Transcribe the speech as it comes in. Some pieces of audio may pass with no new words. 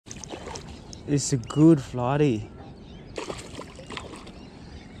It's a good flatty.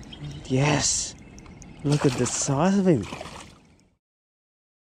 Yes. Look at the size of him.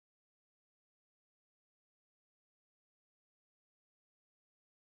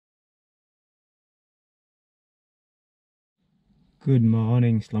 Good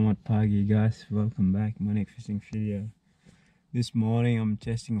morning, selamat pagi guys. Welcome back to my next fishing video. This morning I'm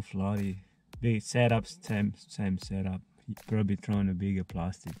testing a flatty. Big setup, same setup. Probably trying a bigger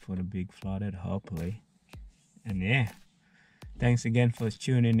plastic for the big flathead, hopefully. And yeah, thanks again for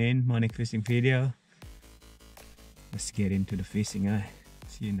tuning in my next fishing video. Let's get into the fishing, eh?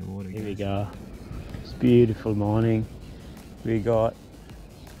 See you in the water, guys. Here we go. It's a beautiful morning. We got,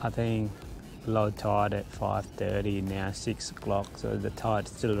 I think, low tide at 5:30, now 6 o'clock, so the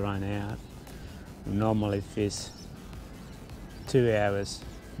tide's still run out. We normally fish 2 hours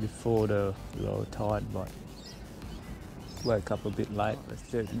before the low tide, but woke up a bit late. Let's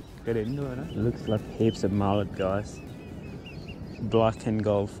just get into it. It looks like heaps of mullet, guys. Black and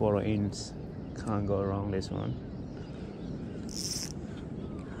gold 4 inch. Can't go wrong this one.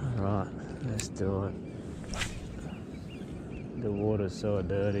 Alright, let's do it. The water's so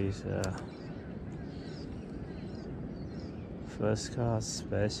dirty, so first cast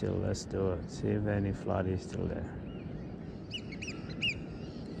special, let's do it. See if any flood is still there.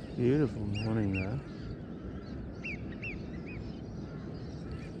 Beautiful morning though.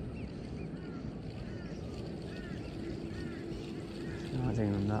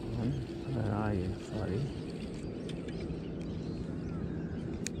 Nothing on that one. Where are you, floody?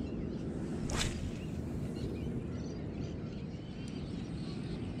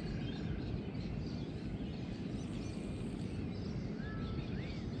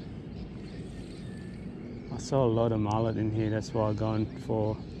 I saw a lot of mullet in here, that's why I'm going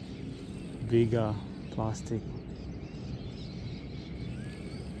for bigger plastic.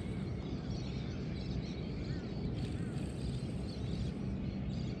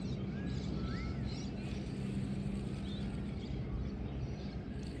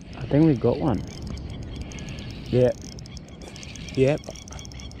 I think we got one. Yep.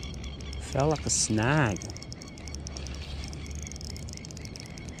 Felt like a snag.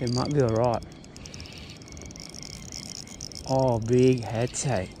 It might be alright. Oh, big head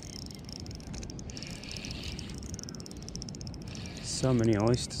take. So many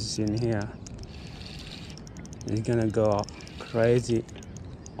oysters in here. It's gonna go crazy.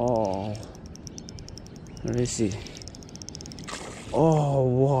 Oh, let me see. Oh,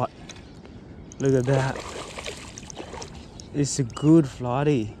 what? Look at that. It's a good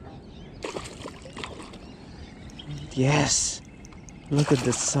flatty. Yes. Look at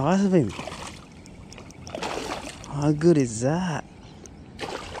the size of him. How good is that?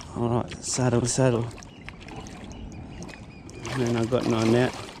 Alright, saddle. And then I got no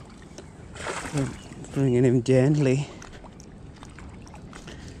net. Bringing him gently.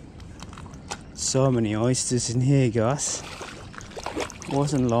 So many oysters in here, guys.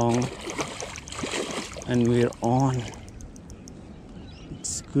 Wasn't long. And we're on.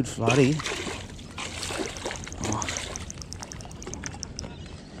 It's good flatty. Oh.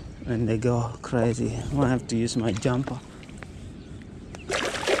 And they go crazy. I might have to use my jumper.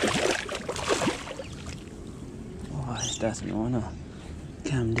 Oh, it doesn't wanna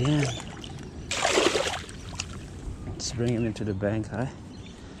come down. Let's bring him into the bank, eh?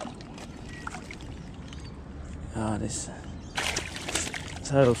 Oh, this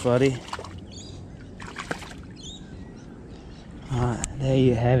total flatty. Alright, there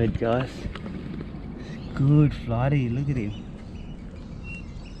you have it, guys. Good flatty, look at him.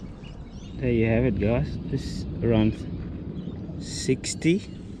 There you have it, guys. This is around 60.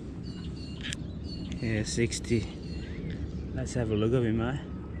 Yeah, 60. Let's have a look at him, eh?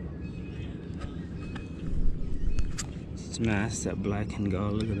 Smash that black and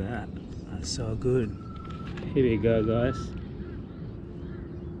gold, look at that. That's so good. Here we go, guys.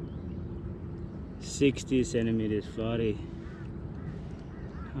 60 centimeters flatty.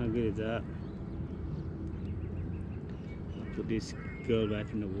 How good is that? I'll put this girl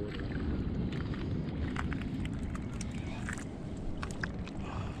back in the water.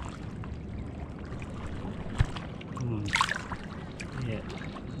 Yeah,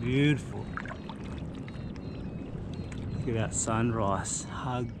 beautiful. Look at that sunrise.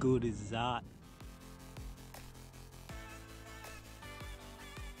 How good is that?